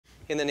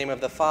In the name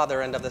of the Father,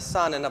 and of the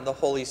Son, and of the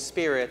Holy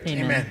Spirit.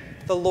 Amen.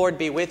 The Lord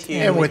be with you.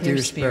 And with your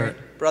spirit.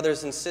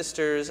 Brothers and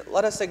sisters,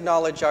 let us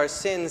acknowledge our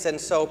sins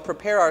and so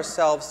prepare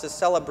ourselves to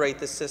celebrate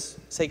the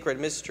sacred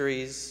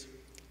mysteries.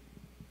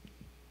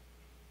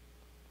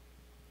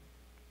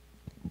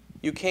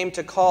 You came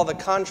to call the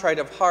contrite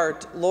of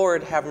heart,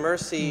 Lord, have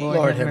mercy.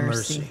 Lord, have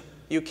mercy.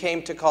 You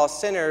came to call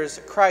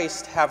sinners,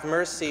 Christ, have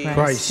mercy.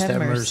 Christ, have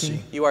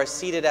mercy. You are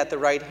seated at the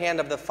right hand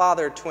of the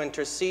Father to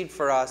intercede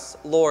for us.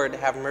 Lord,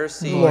 have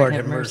mercy. Lord,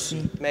 have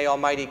mercy. May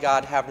Almighty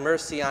God have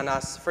mercy on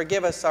us,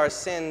 forgive us our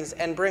sins,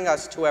 and bring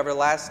us to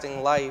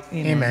everlasting life.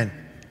 Amen.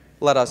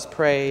 Let us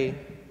pray.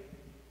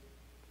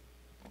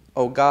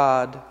 O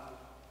God,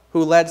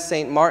 who led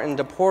St. Martin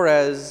de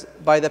Porres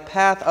by the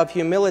path of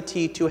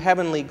humility to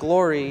heavenly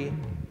glory,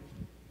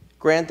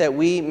 grant that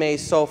we may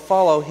so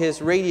follow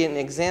his radiant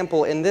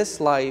example in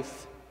this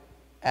life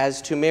as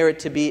to merit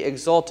to be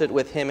exalted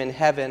with him in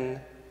heaven.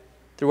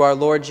 Through our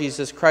Lord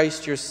Jesus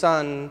Christ, your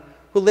Son,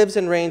 who lives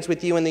and reigns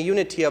with you in the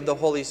unity of the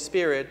Holy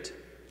Spirit,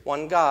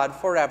 one God,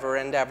 forever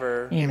and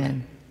ever.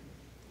 Amen.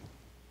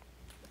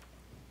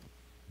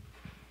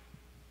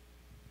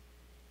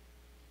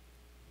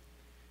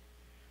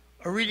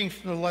 A reading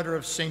from the letter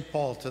of St.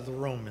 Paul to the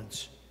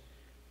Romans.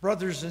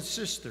 Brothers and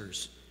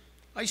sisters,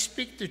 I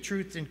speak the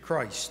truth in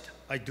Christ,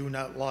 I do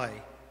not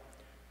lie.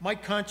 My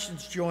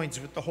conscience joins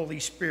with the Holy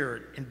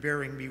Spirit in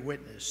bearing me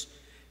witness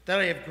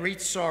that I have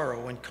great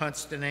sorrow and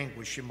constant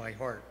anguish in my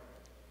heart.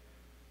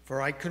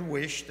 For I could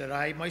wish that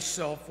I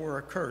myself were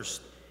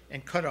accursed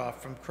and cut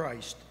off from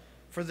Christ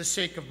for the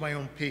sake of my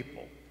own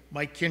people,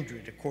 my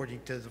kindred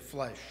according to the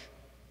flesh.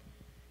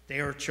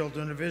 They are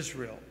children of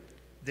Israel.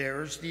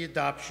 Theirs the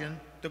adoption,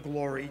 the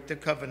glory, the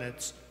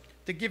covenants,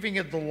 the giving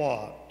of the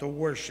law, the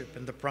worship,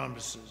 and the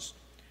promises.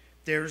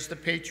 Theirs the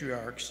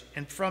patriarchs,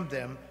 and from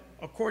them,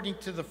 according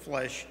to the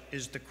flesh,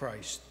 is the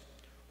Christ,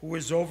 who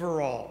is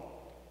over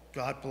all.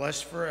 God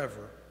bless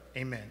forever.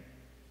 Amen.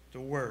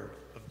 The word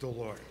of the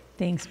Lord.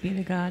 Thanks be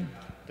to God.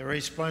 The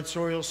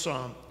responsorial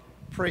psalm,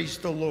 Praise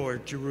the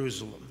Lord,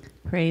 Jerusalem.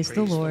 Praise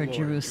the Lord,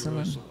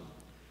 Jerusalem.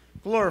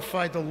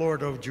 Glorify the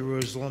Lord, O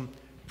Jerusalem.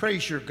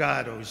 Praise your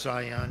God, O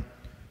Zion.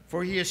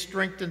 For he has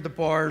strengthened the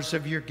bars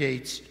of your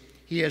gates.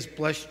 He has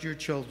blessed your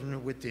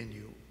children within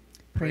you.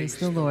 Praise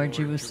the Lord,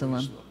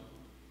 Jerusalem.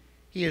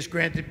 He has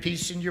granted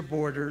peace in your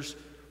borders.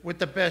 With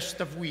the best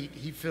of wheat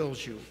he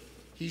fills you.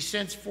 He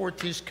sends forth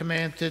his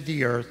command to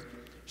the earth.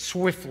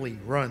 Swiftly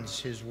runs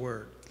his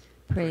word.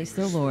 Praise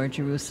the Lord,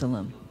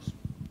 Jerusalem.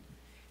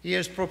 He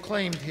has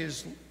proclaimed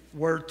his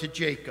word to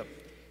Jacob,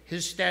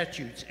 his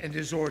statutes and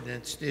his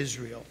ordinance to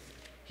Israel.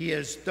 He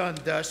has done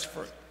thus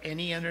for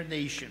any other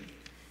nation.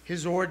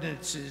 His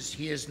ordinances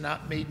he has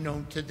not made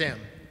known to them.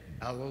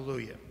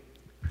 Hallelujah.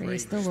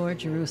 Praise the Lord,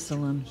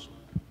 Jerusalem.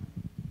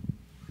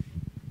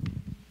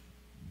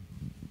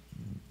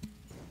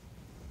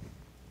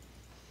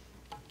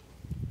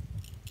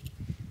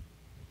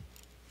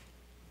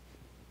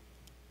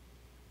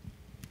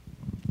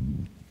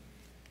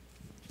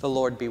 The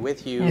Lord be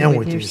with you. And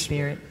with your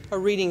spirit. A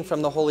reading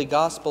from the Holy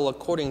Gospel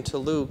according to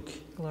Luke.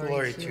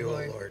 Glory to you,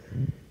 O Lord.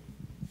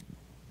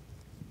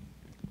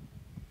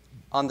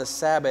 On the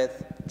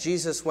Sabbath,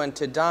 Jesus went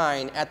to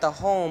dine at the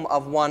home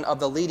of one of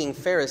the leading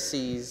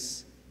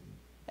Pharisees,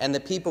 and the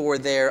people were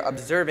there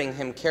observing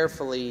him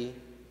carefully.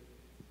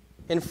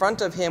 In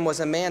front of him was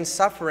a man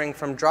suffering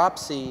from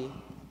dropsy.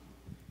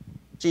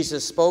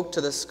 Jesus spoke to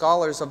the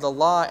scholars of the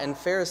law and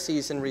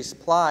Pharisees in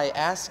reply,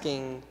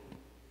 asking,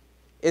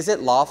 "Is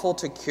it lawful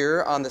to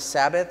cure on the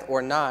Sabbath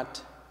or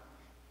not?"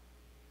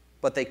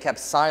 But they kept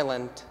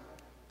silent.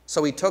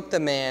 So he took the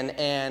man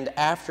and,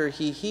 after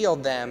he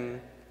healed them,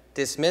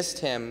 dismissed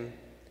him.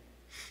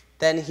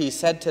 Then he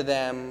said to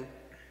them,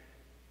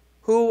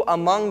 "Who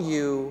among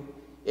you,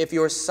 if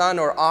your son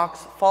or ox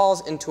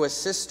falls into a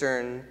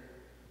cistern,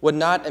 would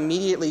not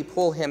immediately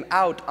pull him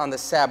out on the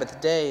Sabbath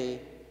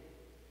day?"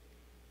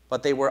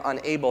 But they were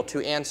unable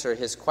to answer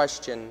his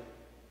question.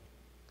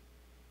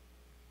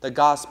 The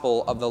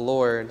Gospel of the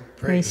Lord.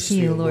 Praise to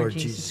you, Lord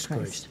Jesus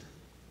Christ.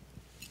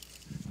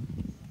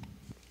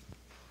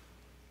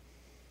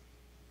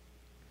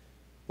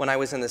 When I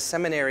was in the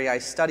seminary, I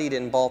studied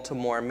in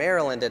Baltimore,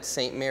 Maryland at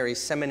St.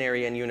 Mary's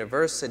Seminary and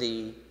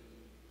University.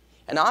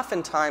 And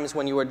oftentimes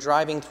when you were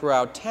driving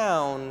throughout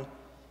town,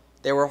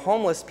 there were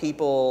homeless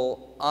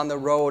people on the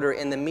road or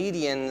in the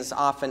medians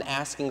often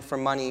asking for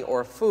money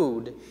or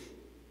food.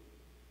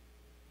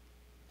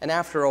 And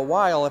after a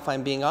while, if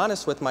I'm being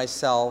honest with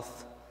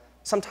myself,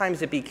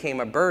 sometimes it became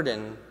a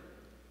burden,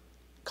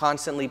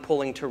 constantly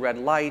pulling to red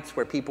lights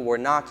where people were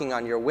knocking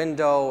on your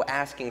window,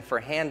 asking for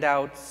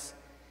handouts.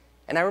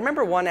 And I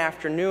remember one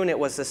afternoon, it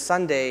was a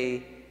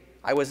Sunday,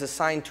 I was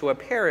assigned to a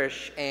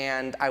parish,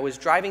 and I was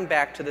driving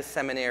back to the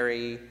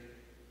seminary.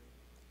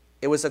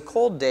 It was a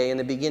cold day in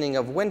the beginning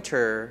of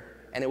winter,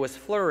 and it was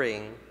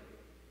flurrying.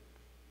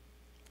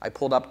 I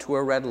pulled up to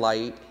a red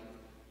light,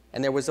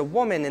 and there was a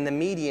woman in the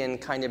median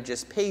kind of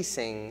just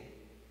pacing.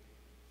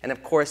 And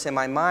of course, in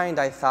my mind,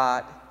 I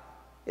thought,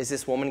 is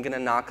this woman going to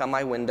knock on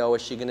my window?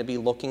 Is she going to be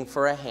looking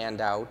for a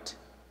handout?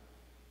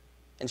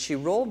 And she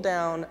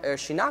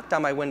knocked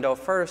on my window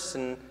first,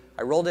 and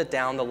I rolled it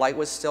down. The light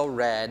was still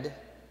red.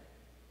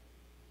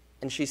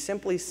 And she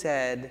simply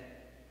said,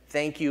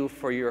 "Thank you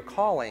for your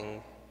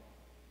calling."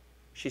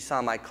 She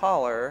saw my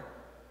collar,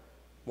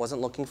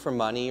 wasn't looking for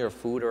money or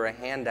food or a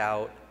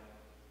handout.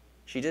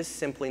 She just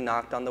simply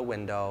knocked on the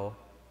window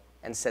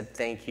and said,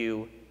 "Thank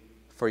you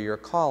for your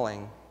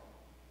calling."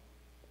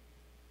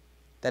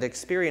 That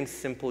experience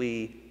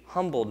simply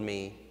humbled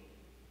me.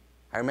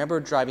 I remember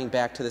driving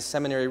back to the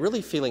seminary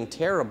really feeling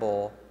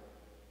terrible.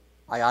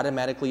 I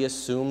automatically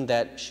assumed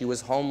that she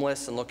was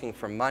homeless and looking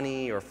for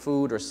money or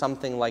food or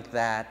something like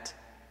that.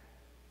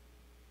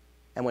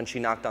 And when she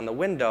knocked on the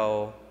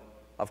window,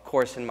 of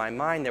course, in my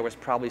mind, there was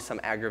probably some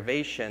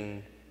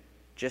aggravation,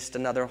 just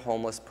another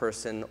homeless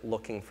person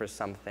looking for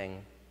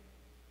something.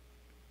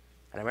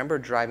 And I remember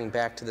driving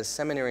back to the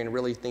seminary and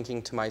really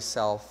thinking to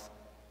myself,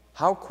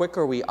 how quick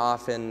are we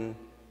often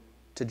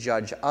to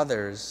judge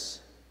others?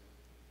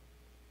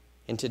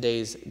 In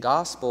today's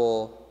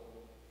gospel,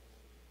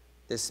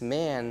 this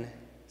man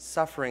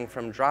suffering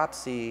from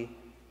dropsy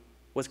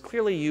was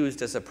clearly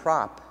used as a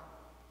prop.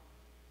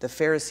 The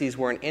Pharisees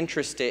weren't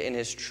interested in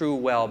his true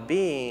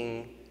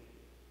well-being,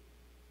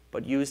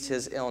 but used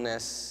his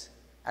illness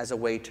as a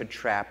way to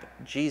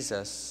trap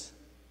Jesus.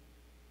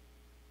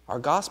 Our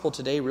gospel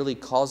today really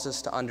calls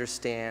us to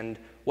understand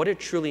what it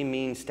truly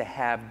means to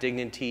have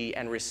dignity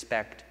and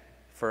respect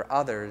for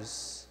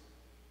others.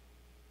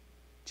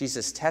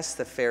 Jesus tests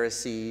the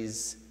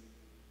Pharisees,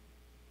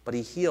 but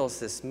he heals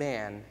this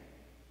man.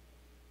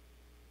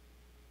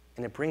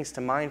 And it brings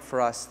to mind for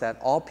us that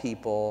all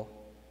people,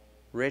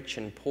 rich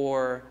and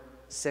poor,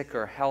 sick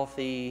or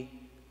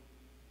healthy,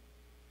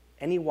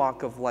 any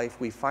walk of life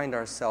we find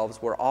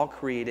ourselves, we're all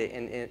created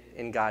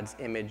in God's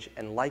image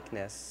and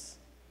likeness.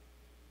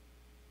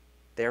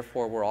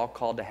 Therefore, we're all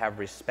called to have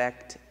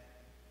respect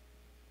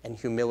and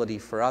humility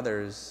for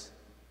others,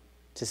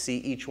 to see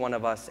each one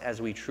of us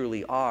as we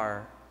truly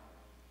are,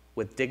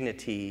 with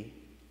dignity.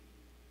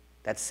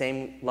 That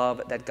same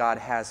love that God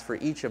has for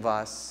each of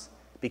us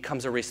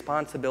becomes a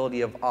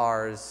responsibility of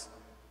ours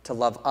to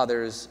love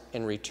others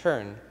in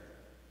return.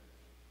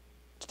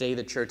 Today,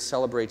 the church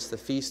celebrates the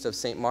feast of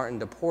St. Martin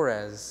de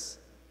Porres,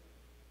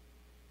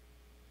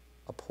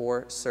 a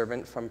poor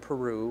servant from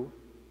Peru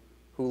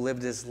who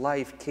lived his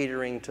life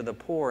catering to the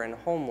poor and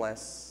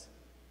homeless.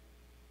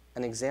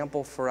 An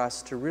example for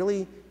us to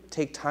really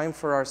take time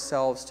for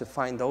ourselves to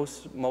find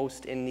those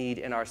most in need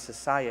in our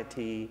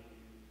society,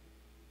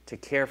 to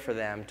care for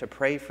them, to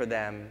pray for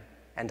them,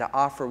 and to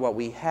offer what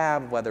we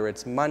have, whether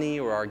it's money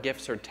or our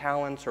gifts or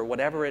talents or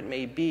whatever it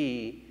may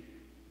be,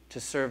 to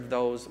serve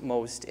those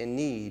most in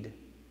need,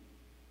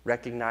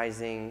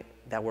 recognizing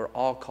that we're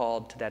all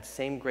called to that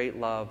same great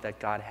love that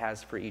God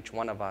has for each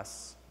one of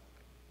us.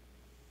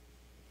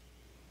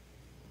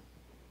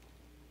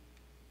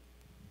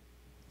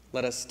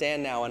 Let us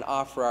stand now and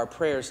offer our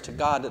prayers to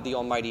God, the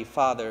Almighty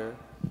Father.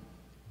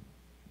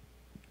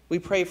 We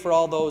pray for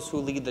all those who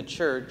lead the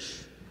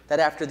church, that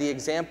after the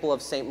example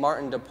of St.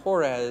 Martin de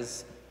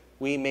Porres,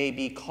 we may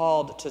be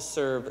called to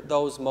serve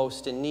those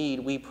most in need.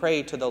 We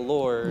pray to the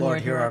Lord.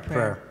 Lord, hear our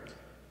prayer.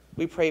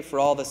 We pray for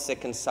all the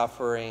sick and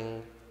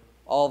suffering,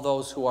 all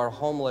those who are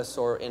homeless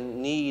or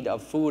in need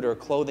of food or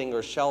clothing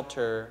or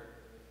shelter,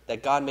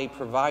 that God may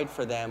provide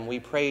for them. We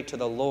pray to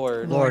the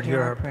Lord. Lord,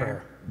 hear our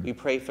prayer. We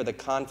pray for the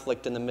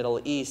conflict in the Middle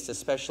East,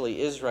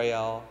 especially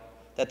Israel,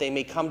 that they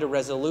may come to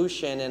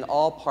resolution and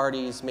all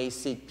parties may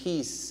seek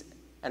peace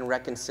and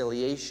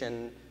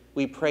reconciliation.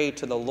 We pray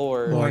to the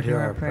Lord. Lord, hear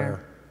our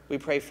prayer. We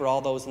pray for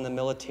all those in the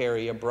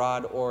military,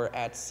 abroad or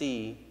at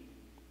sea,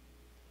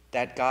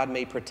 that God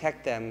may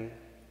protect them,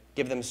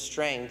 give them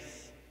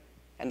strength,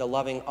 and the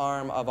loving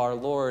arm of our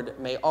Lord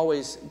may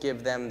always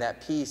give them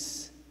that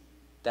peace,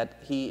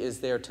 that he is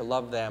there to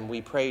love them.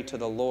 We pray to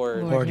the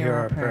Lord. Lord, hear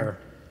our prayer.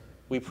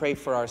 We pray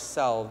for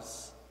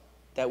ourselves,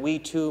 that we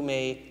too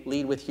may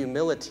lead with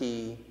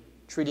humility,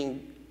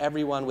 treating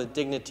everyone with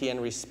dignity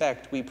and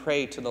respect. We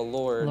pray to the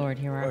Lord. Lord,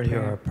 hear our Lord,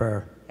 hear our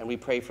prayer. And we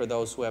pray for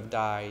those who have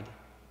died.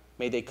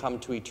 May they come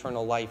to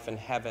eternal life in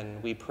heaven.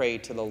 We pray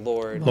to the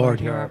Lord.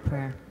 Lord, hear our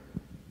prayer.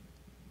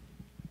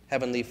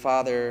 Heavenly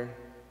Father,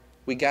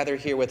 we gather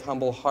here with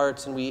humble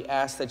hearts, and we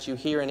ask that you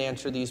hear and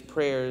answer these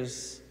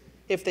prayers,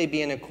 if they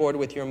be in accord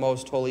with your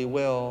most holy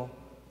will.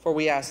 For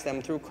we ask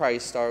them through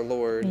Christ our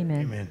Lord.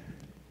 Amen. Amen.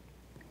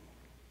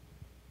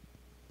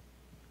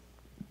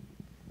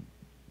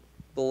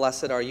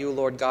 Blessed are you,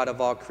 Lord God of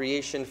all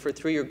creation, for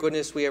through your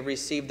goodness we have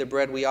received the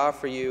bread we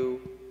offer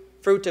you,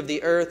 fruit of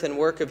the earth and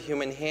work of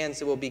human hands.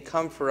 It will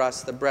become for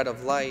us the bread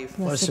of life.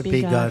 Blessed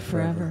be God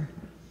forever.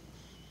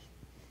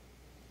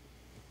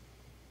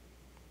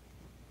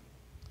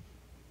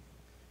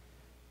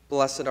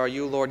 Blessed are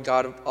you, Lord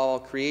God of all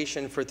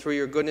creation, for through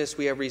your goodness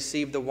we have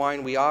received the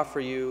wine we offer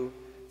you,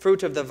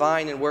 fruit of the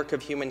vine and work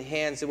of human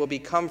hands. It will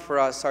become for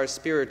us our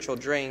spiritual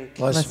drink.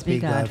 Blessed be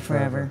God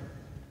forever.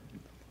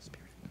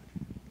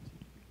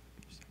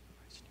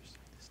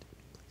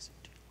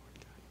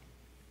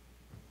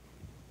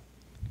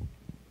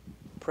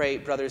 pray,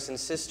 brothers and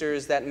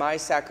sisters, that my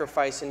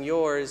sacrifice and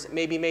yours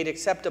may be made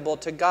acceptable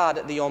to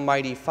God, the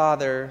Almighty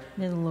Father.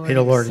 May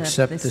the Lord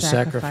accept the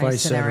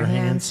sacrifice at our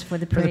hands for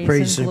the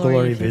praise and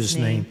glory of his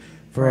name,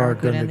 for our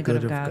good and the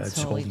good of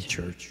God's holy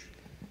church.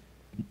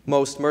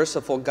 Most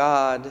merciful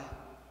God,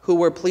 who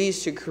were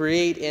pleased to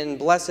create in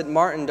Blessed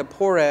Martin de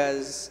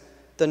Porres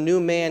the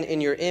new man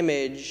in your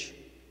image,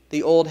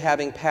 the old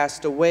having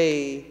passed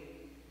away,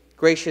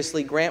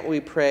 graciously grant, we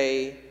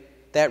pray,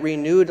 that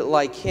renewed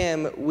like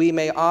him, we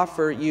may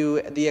offer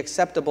you the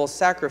acceptable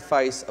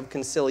sacrifice of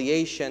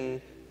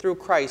conciliation through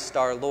Christ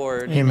our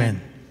Lord.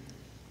 Amen.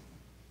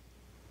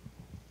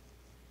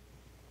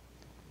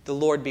 The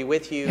Lord be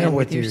with you. And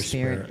with your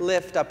spirit.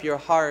 Lift up your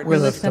hearts. We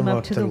lift them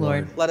up to the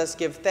Lord. Let us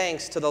give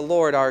thanks to the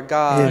Lord our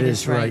God. It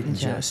is right and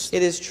just.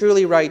 It is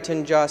truly right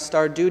and just,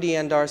 our duty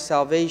and our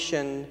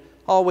salvation,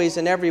 always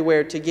and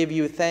everywhere to give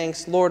you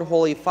thanks, Lord,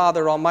 Holy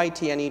Father,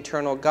 Almighty and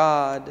eternal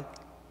God.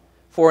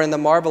 For in the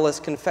marvelous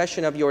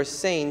confession of your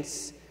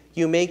saints,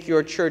 you make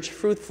your church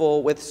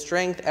fruitful with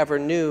strength ever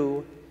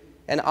new,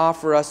 and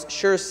offer us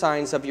sure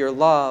signs of your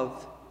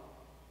love,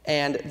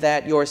 and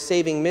that your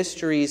saving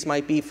mysteries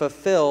might be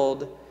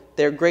fulfilled,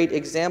 their great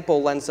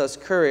example lends us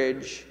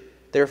courage,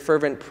 their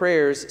fervent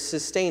prayers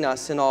sustain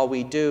us in all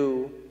we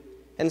do.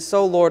 And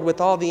so, Lord,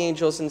 with all the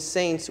angels and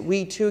saints,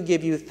 we too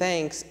give you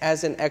thanks,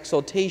 as in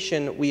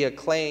exultation we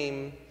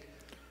acclaim.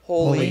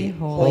 Holy,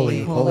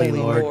 holy, holy,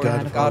 Lord,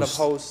 God of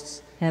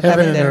hosts,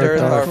 heaven and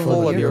earth are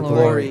full of your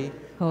glory.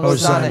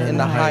 Hosanna in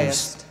the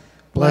highest.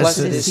 Blessed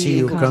is he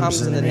who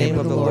comes in the name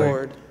of the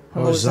Lord.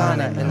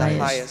 Hosanna in the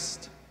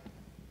highest.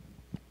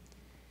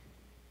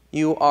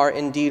 You are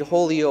indeed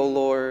holy, O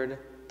Lord,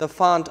 the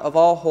font of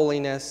all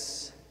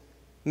holiness.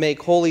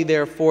 Make holy,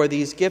 therefore,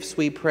 these gifts,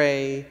 we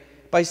pray,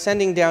 by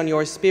sending down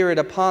your Spirit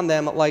upon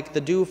them like the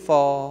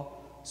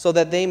dewfall, so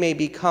that they may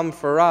become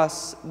for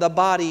us the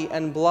body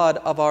and blood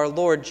of our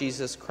Lord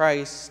Jesus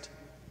Christ.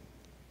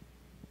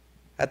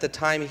 At the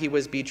time he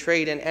was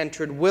betrayed and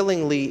entered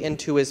willingly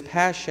into his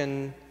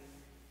passion,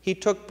 he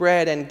took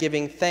bread and,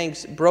 giving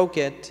thanks, broke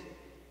it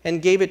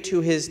and gave it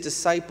to his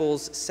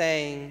disciples,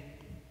 saying,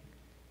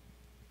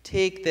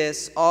 "Take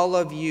this, all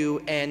of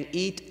you, and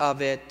eat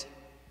of it,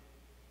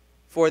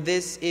 for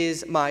this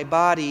is my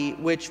body,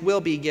 which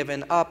will be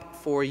given up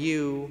for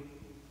you."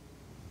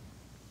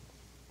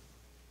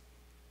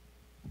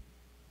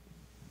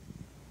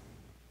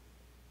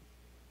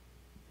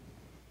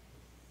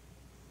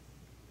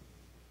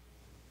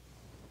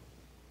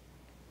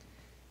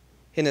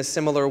 In a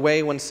similar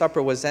way, when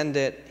supper was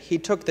ended, he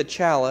took the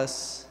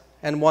chalice,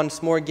 and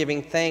once more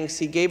giving thanks,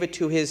 he gave it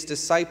to his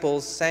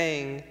disciples,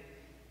 saying,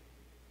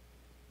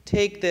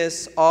 "Take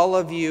this, all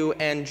of you,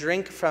 and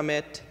drink from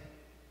it,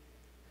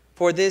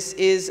 for this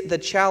is the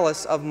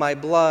chalice of my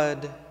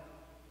blood,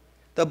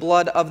 the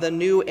blood of the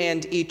new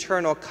and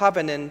eternal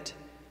covenant,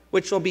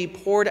 which will be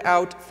poured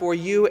out for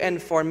you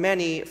and for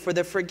many for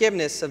the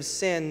forgiveness of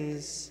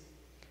sins.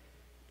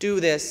 Do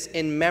this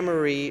in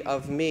memory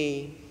of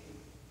me."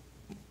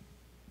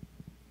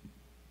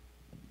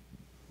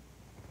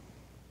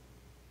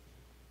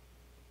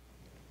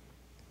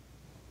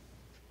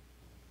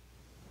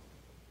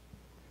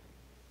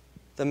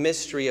 The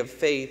mystery of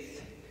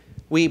faith.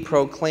 We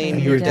proclaim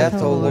your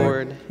death, O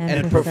Lord,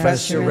 and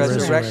profess your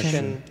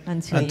resurrection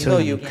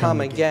until you come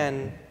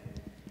again.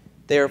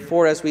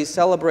 Therefore, as we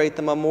celebrate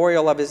the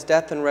memorial of his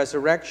death and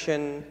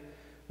resurrection,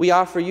 we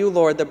offer you,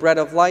 Lord, the bread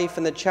of life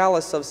and the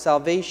chalice of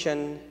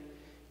salvation,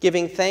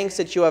 giving thanks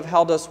that you have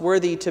held us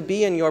worthy to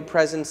be in your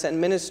presence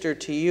and minister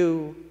to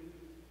you.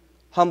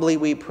 Humbly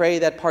we pray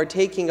that,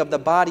 partaking of the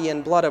body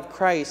and blood of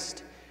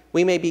Christ,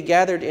 we may be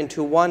gathered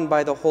into one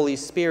by the Holy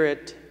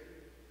Spirit.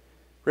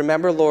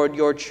 Remember, Lord,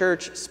 your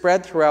church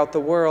spread throughout the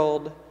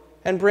world,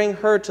 and bring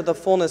her to the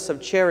fullness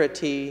of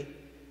charity,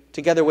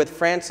 together with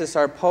Francis,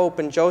 our Pope,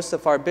 and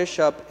Joseph, our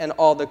Bishop, and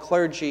all the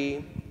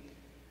clergy.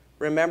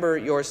 Remember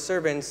your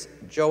servants,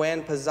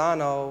 Joanne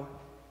Pisano,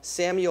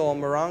 Samuel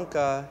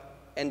Moranca,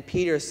 and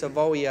Peter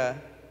Savoia,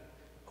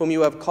 whom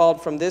you have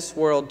called from this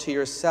world to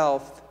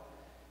yourself.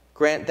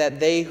 Grant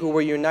that they who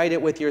were united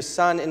with your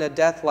Son in a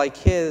death like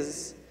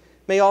his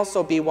may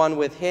also be one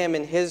with him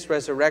in his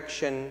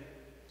resurrection.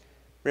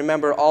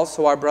 Remember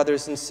also our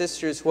brothers and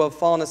sisters who have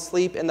fallen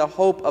asleep in the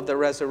hope of the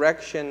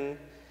resurrection,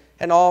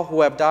 and all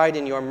who have died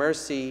in your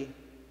mercy.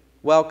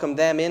 Welcome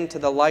them into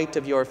the light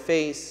of your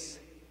face.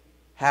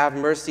 Have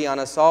mercy on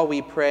us all,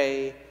 we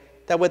pray,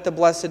 that with the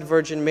Blessed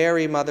Virgin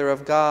Mary, Mother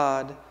of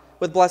God,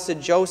 with blessed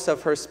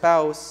Joseph, her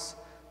spouse,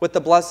 with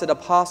the blessed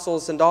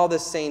apostles and all the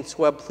saints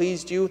who have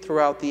pleased you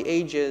throughout the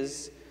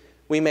ages,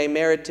 we may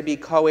merit to be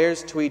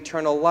co-heirs to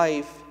eternal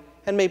life,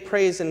 and may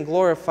praise and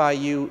glorify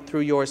you through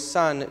your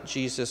Son,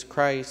 Jesus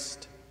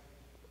Christ.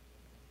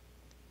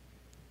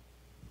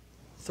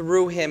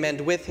 Through him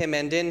and with him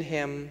and in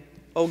him,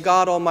 O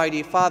God,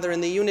 Almighty Father,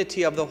 in the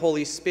unity of the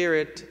Holy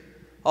Spirit,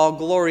 all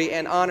glory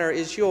and honor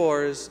is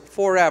yours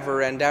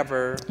forever and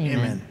ever.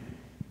 Amen.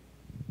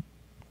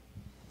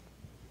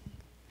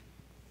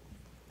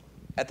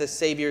 At the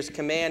Savior's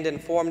command,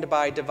 informed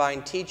by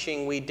divine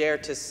teaching, we dare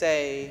to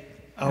say,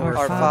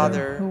 Our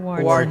Father,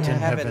 who art in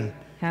heaven,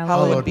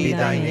 hallowed be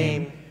thy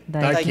name.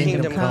 Thy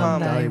kingdom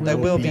come, thy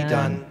will be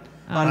done,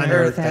 on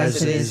earth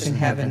as it is in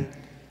heaven.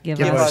 Give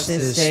us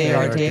this day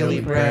our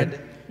daily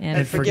bread,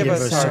 and forgive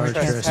us our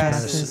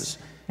trespasses,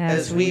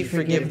 as we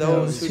forgive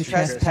those who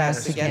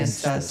trespass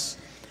against us.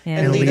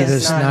 And lead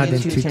us not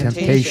into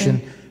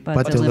temptation,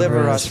 but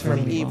deliver us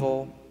from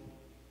evil.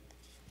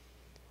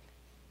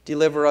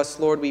 Deliver us,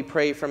 Lord, we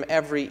pray, from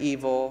every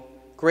evil.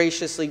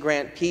 Graciously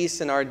grant peace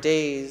in our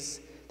days,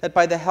 that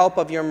by the help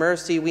of your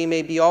mercy we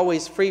may be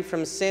always free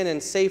from sin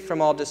and safe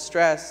from all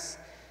distress,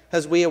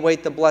 as we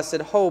await the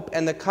blessed hope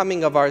and the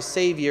coming of our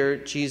Savior,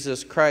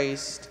 Jesus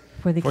Christ.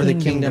 For the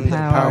kingdom, the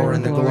power,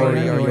 and the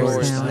glory are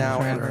yours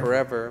now and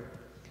forever.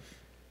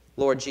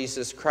 Lord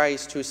Jesus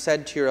Christ, who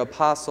said to your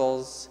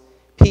apostles,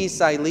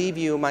 "Peace I leave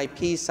you, my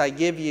peace I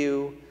give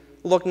you,"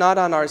 look not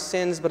on our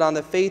sins, but on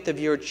the faith of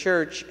your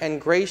church, and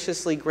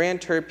graciously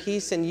grant her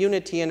peace and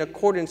unity in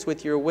accordance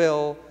with your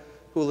will,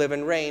 who live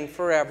and reign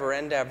forever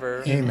and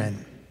ever.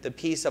 Amen. The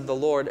peace of the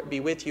Lord be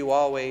with you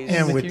always.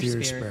 And with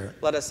your spirit.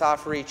 Let us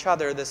offer each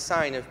other the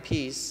sign of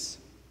peace.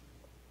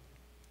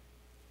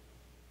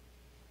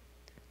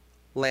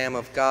 Lamb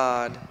of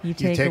God, you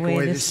take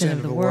away the sin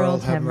of the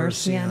world, have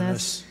mercy on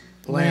us.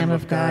 Lamb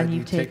of God,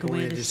 you take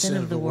away the sin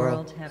of the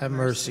world, have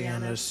mercy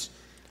on us.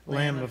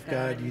 Lamb of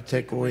God, you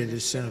take away the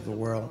sin of the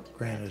world,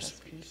 grant us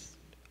peace.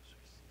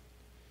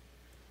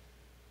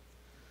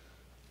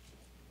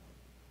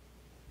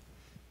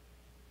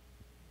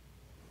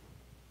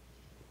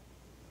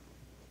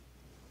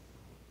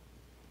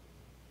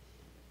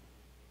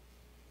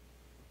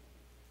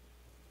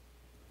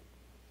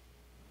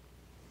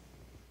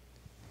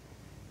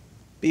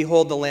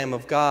 behold the Lamb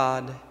of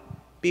God.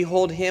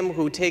 Behold him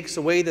who takes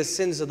away the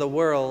sins of the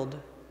world.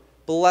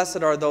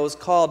 Blessed are those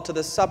called to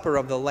the supper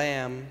of the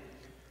Lamb.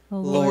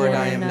 Lord,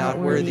 I am not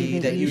worthy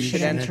that you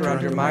should enter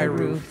under my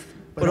roof,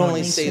 but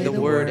only say the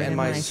word, and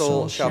my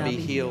soul shall be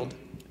healed.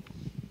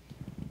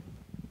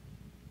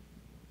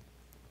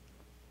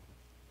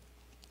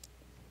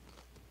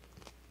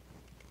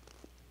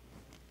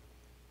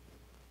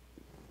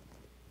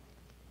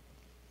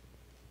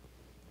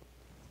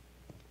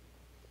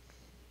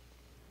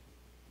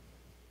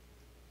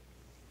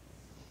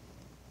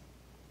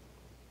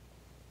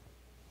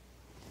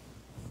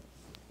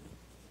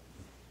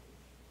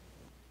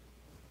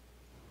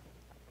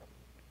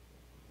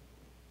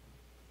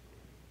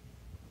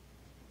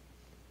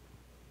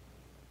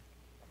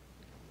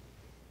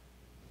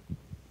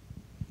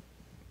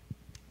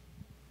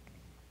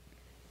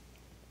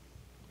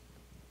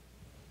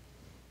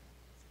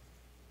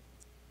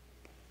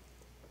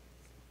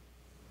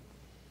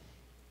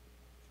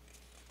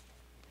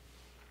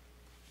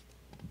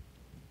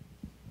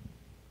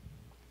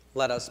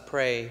 Let us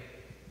pray.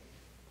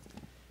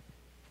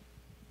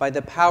 By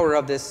the power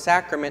of this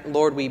sacrament,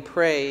 Lord, we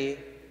pray,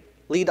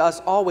 lead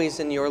us always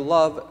in your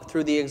love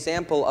through the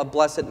example of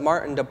Blessed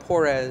Martin de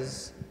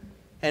Porres,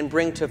 and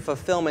bring to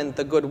fulfillment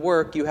the good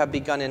work you have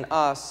begun in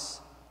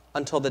us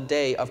until the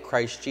day of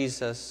Christ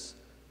Jesus,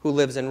 who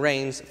lives and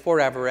reigns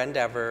forever and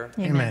ever.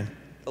 Amen.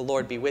 The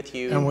Lord be with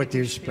you. And with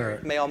your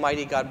spirit. May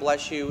Almighty God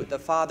bless you, the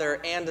Father,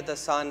 and the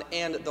Son,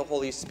 and the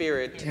Holy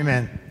Spirit.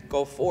 Amen.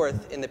 Go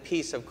forth in the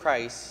peace of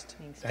Christ.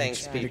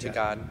 Thanks be to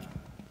God.